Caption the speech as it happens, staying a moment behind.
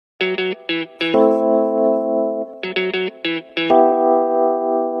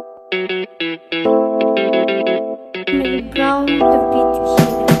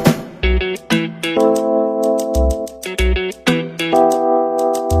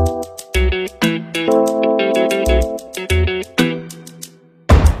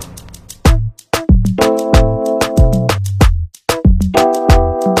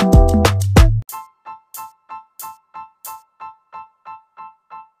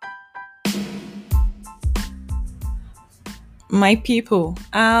My people,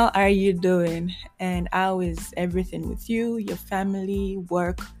 how are you doing? And how is everything with you, your family,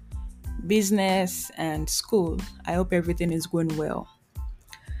 work, business, and school? I hope everything is going well.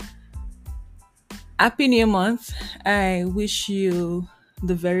 Happy New Month. I wish you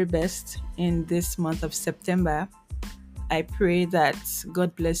the very best in this month of September. I pray that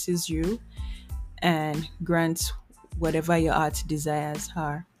God blesses you and grants whatever your heart desires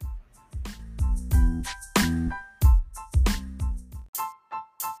are.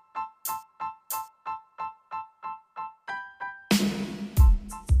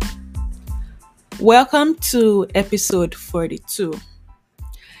 Welcome to episode 42.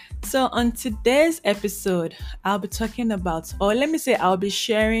 So, on today's episode, I'll be talking about, or let me say, I'll be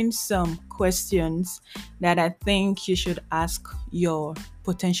sharing some questions that I think you should ask your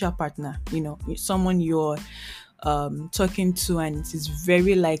potential partner, someone you're talking to, and it is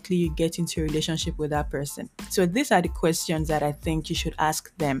very likely you get into a relationship with that person. So, these are the questions that I think you should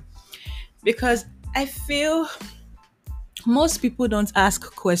ask them because I feel most people don't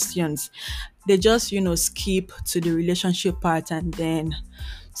ask questions. They just, skip to the relationship part and then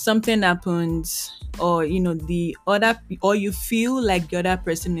something happens or the other or you feel like the other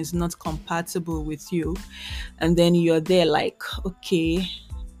person is not compatible with you, and then you're there like, okay,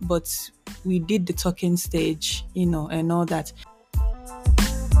 but we did the talking stage, and all that.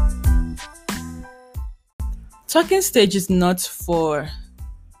 Talking stage is not for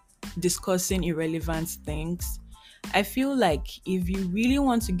discussing irrelevant things. I feel like if you really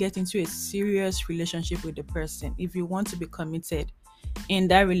want to get into a serious relationship with the person, if you want to be committed in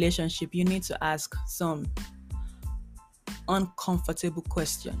that relationship, you need to ask some uncomfortable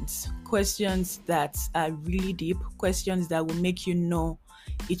questions. Questions that are really deep, questions that will make you know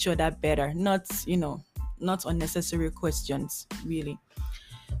each other better, not unnecessary questions, really.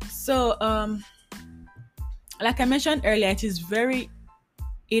 So, like I mentioned earlier, it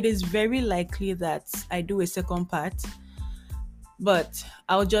is very likely that I do a second part, but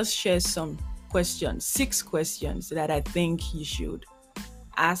I'll just share some questions, 6 questions that I think you should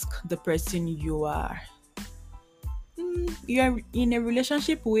ask the person you are in a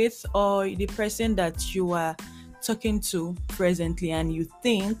relationship with, or the person that you are talking to presently, and you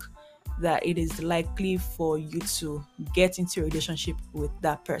think that it is likely for you to get into a relationship with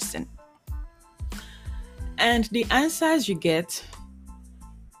that person. And the answers you get,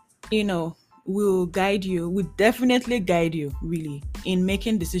 you know, will definitely guide you really in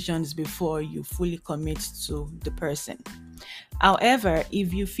making decisions before you fully commit to the person. However,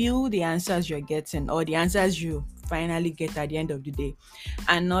 if you feel the answers you're getting or the answers you finally get at the end of the day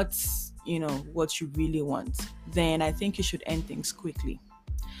are not, what you really want, then I think you should end things quickly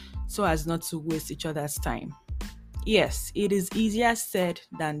so as not to waste each other's time. Yes, it is easier said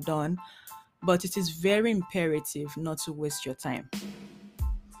than done, but it is very imperative not to waste your time.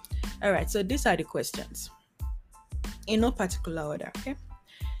 All right, so these are the questions in no particular order, okay?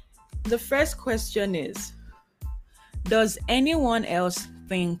 The first question is, does anyone else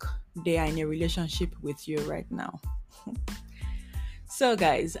think they are in a relationship with you right now? So,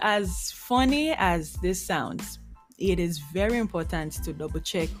 guys, as funny as this sounds, it is very important to double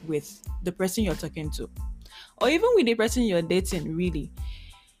check with the person you're talking to, or even with the person you're dating, really.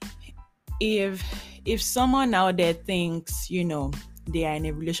 If someone out there thinks, they are in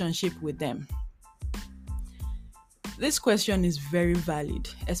a relationship with them, this question is very valid,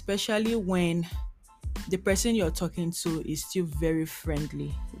 especially when the person you're talking to is still very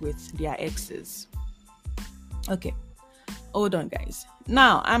friendly with their exes. Okay, hold on, guys.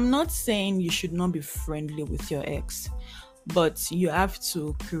 Now, I'm not saying you should not be friendly with your ex, but you have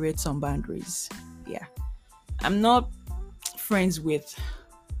to create some boundaries. Yeah. I'm not friends with,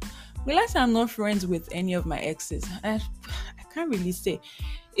 well, let's say I'm not friends with any of my exes. I can't really say.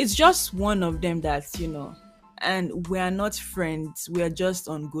 It's just one of them that's, and we are not friends. We are just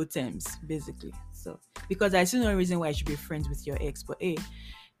on good terms, basically. So, because I see no reason why I should be friends with your ex, but hey,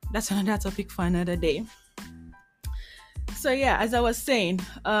 that's another topic for another day. So yeah, as I was saying,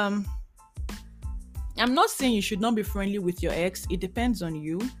 I'm not saying you should not be friendly with your ex. It depends on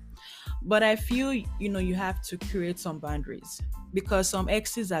you. But I feel, you have to create some boundaries because some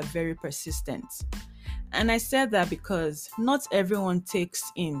exes are very persistent. And I said that because not everyone takes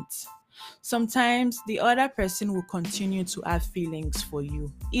int. Sometimes the other person will continue to have feelings for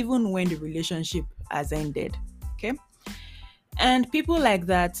you, even when the relationship has ended. Okay? And people like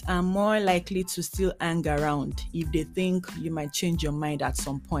that are more likely to still hang around if they think you might change your mind at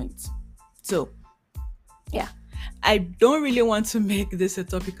some point. So, yeah, I don't really want to make this a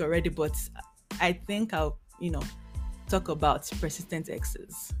topic already, but I think I'll, talk about persistent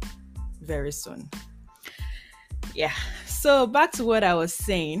exes very soon. Yeah. So back to what I was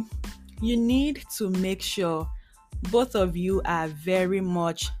saying, you need to make sure both of you are very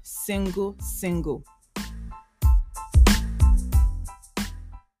much single.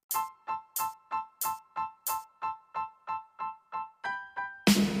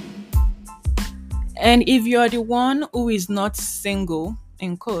 And if you're the one who is not single,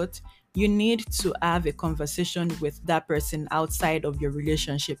 in quote, you need to have a conversation with that person outside of your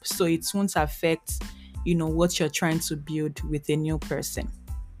relationship so it won't affect, what you're trying to build with a new person.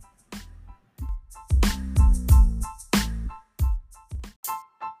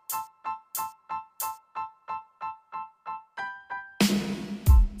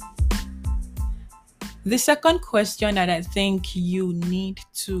 The second question that I think you need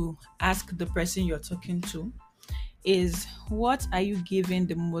to ask the person you're talking to is, what are you giving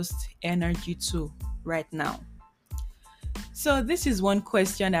the most energy to right now? So this is one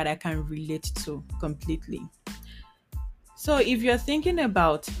question that I can relate to completely. So if you're thinking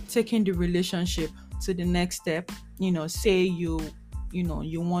about taking the relationship to the next step, say you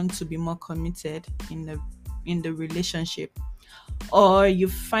want to be more committed in the relationship, or you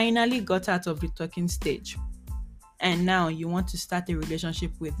finally got out of the talking stage and now you want to start a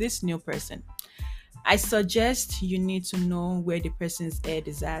relationship with this new person, I suggest you need to know where the person's head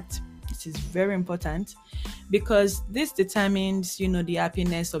is at. It is very important because this determines, the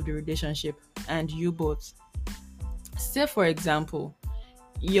happiness of the relationship and you both. Say, for example,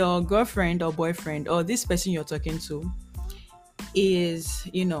 your girlfriend or boyfriend or this person you're talking to is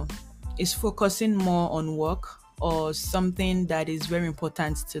focusing more on work or something that is very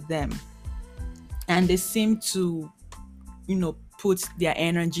important to them, and they seem to put their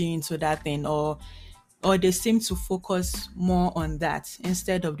energy into that thing, or they seem to focus more on that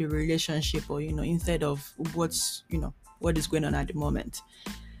instead of the relationship, or instead of what is going on at the moment.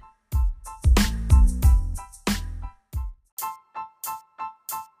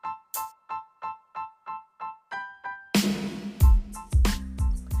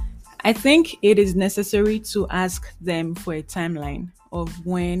 I think it is necessary to ask them for a timeline of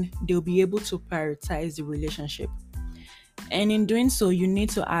when they'll be able to prioritize the relationship. And in doing so, you need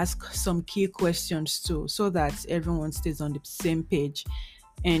to ask some key questions too, so that everyone stays on the same page.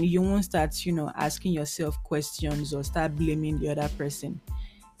 And you won't start, asking yourself questions or start blaming the other person,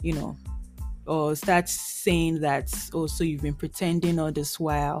 you know, or start saying that, oh, so you've been pretending all this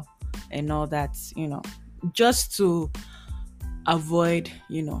while and all that, just to avoid,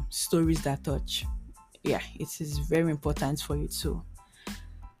 stories that touch. Yeah, it is very important for you to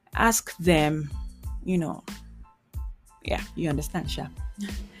ask them, you know, yeah, you understand, Sha.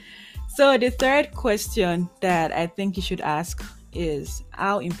 So the third question that I think you should ask is,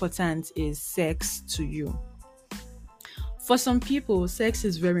 how important is sex to you? For some people, sex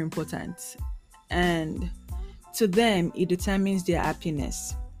is very important, and to them, it determines their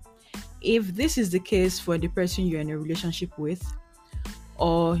happiness. If this is the case for the person you're in a relationship with,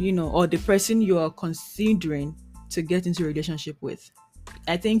 or the person you are considering to get into a relationship with,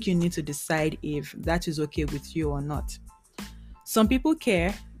 I think you need to decide if that is okay with you or not. Some people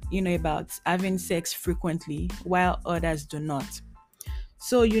care, about having sex frequently, while others do not.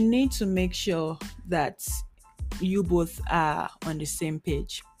 So you need to make sure that you both are on the same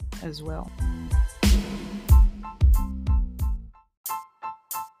page as well.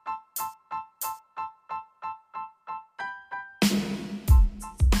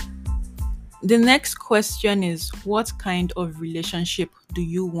 The next question is, what kind of relationship do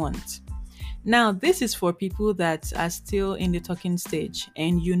you want? Now, this is for people that are still in the talking stage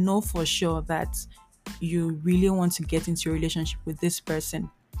and you know for sure that you really want to get into a relationship with this person.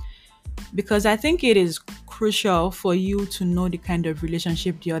 Because I think it is crucial for you to know the kind of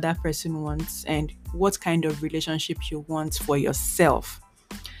relationship the other person wants and what kind of relationship you want for yourself.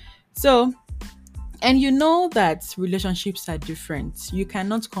 So, and you know that relationships are different. You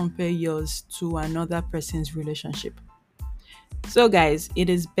cannot compare yours to another person's relationship. So, guys, it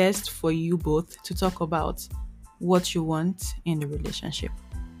is best for you both to talk about what you want in the relationship.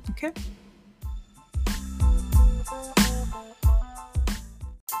 Okay?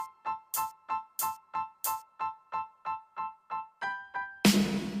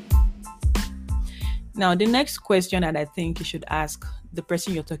 Now, the next question that I think you should ask the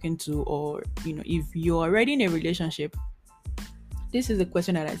person you're talking to, or, if you're already in a relationship, this is the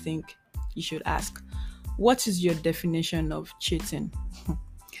question that I think you should ask. What is your definition of cheating?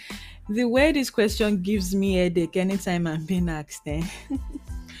 The way this question gives me a headache anytime I'm being asked.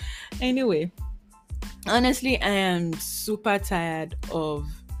 Anyway, honestly, I am super tired of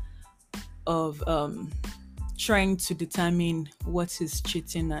trying to determine what is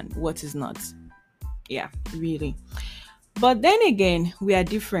cheating and what is not. Yeah, really. But then again, we are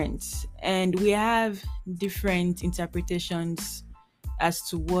different and we have different interpretations as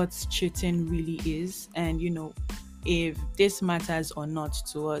to what cheating really is, and if this matters or not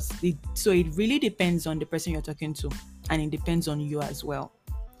to us. So it really depends on the person you're talking to, and it depends on you as well.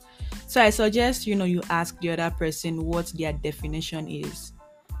 So I suggest you ask the other person what their definition is.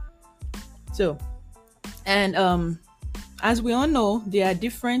 So, and as we all know, there are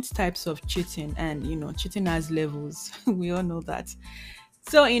different types of cheating, and cheating has levels. We all know that.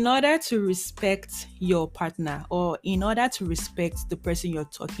 So, in order to respect your partner, or in order to respect the person you're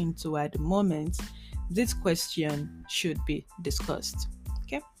talking to at the moment, this question should be discussed.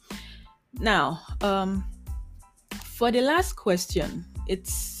 Okay. Now, for the last question,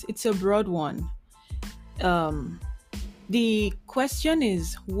 it's a broad one. Um, the question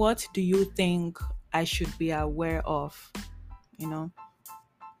is, what do you think I should be aware of? You know.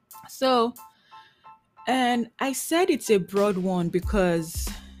 So, and I said it's a broad one because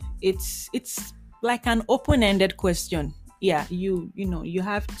it's like an open-ended question. Yeah, you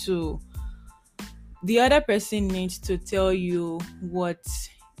have to, the other person needs to tell you what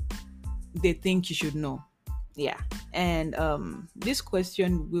they think you should know. Yeah. And this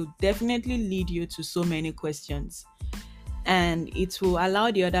question will definitely lead you to so many questions, and it will allow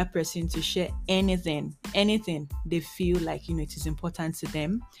the other person to share anything they feel like it is important to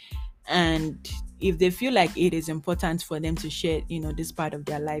them. And if they feel like it is important for them to share this part of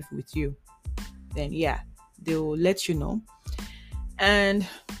their life with you, then yeah, they will let you know. And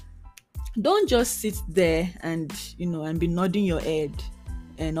don't just sit there and be nodding your head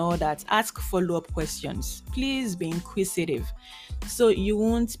and all that. Ask follow-up questions. Please be inquisitive, so you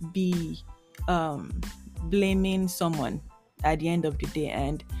won't be blaming someone at the end of the day,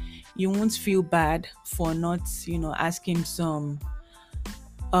 and you won't feel bad for not asking some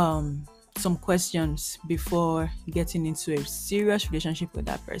questions before getting into a serious relationship with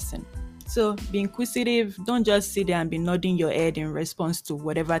that person. So be inquisitive. Don't just sit there and be nodding your head in response to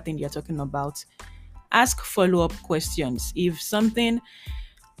whatever thing you're talking about. Ask follow-up questions. If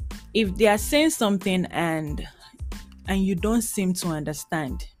they are saying something and you don't seem to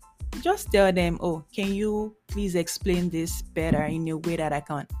understand, just tell them, oh, can you please explain this better in a way that I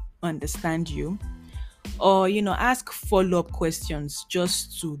can understand you? Or ask follow-up questions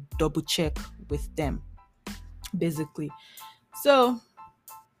just to double check with them, basically. So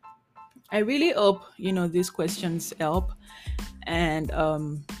I really hope these questions help, and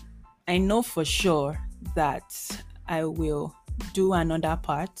I know for sure that I will do another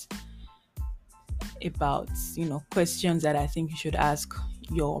part about questions that I think you should ask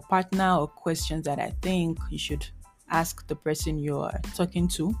your partner, or questions that I think you should ask the person you're talking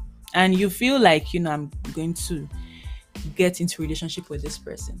to, and you feel like I'm going to get into relationship with this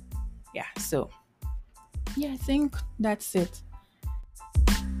person. Yeah. So yeah, I think that's it.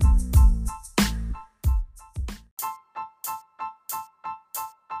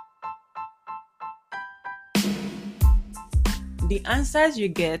 The answers you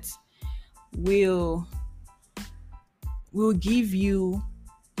get will give you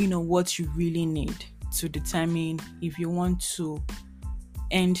what you really need to determine if you want to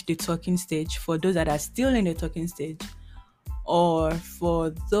end the talking stage, for those that are still in the talking stage, or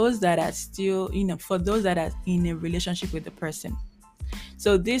for those that are still for those that are in a relationship with the person.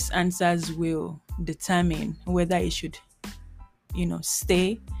 So these answers will determine whether you should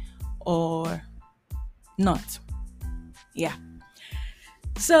stay or not. Yeah.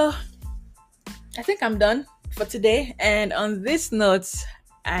 So I think I'm done for today. And on this note,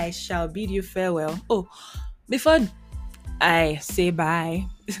 I shall bid you farewell. Oh, before I say bye,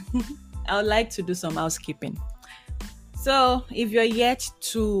 I would like to do some housekeeping. So if you're yet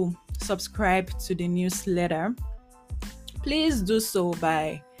to subscribe to the newsletter, please do so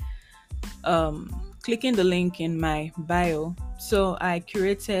by clicking the link in my bio. So I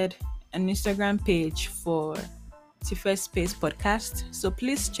curated an Instagram page for Tife Space Podcast. So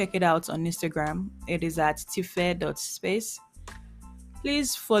please check it out on Instagram. It is at tife.space.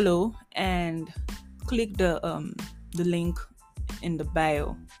 Please follow and click the link in the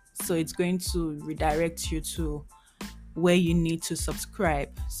bio. So it's going to redirect you to where you need to subscribe.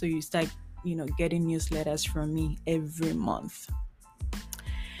 So you start, getting newsletters from me every month.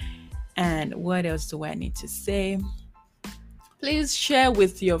 And what else do I need to say? Please share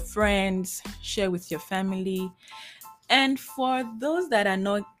with your friends, share with your family. And for those that are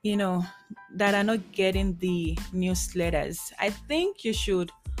not, that are not getting the newsletters, I think you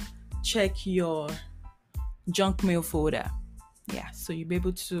should check your junk mail folder. Yeah, so you'll be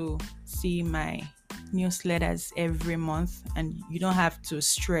able to see my newsletters every month, and you don't have to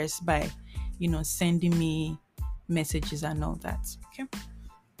stress by, sending me messages and all that. Okay.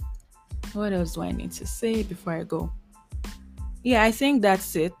 What else do I need to say before I go? Yeah, I think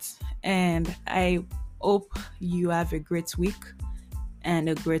that's it. And I hope you have a great week and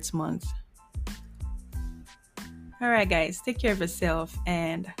a great month. All right, guys, take care of yourself,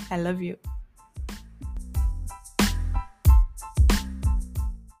 and I love you.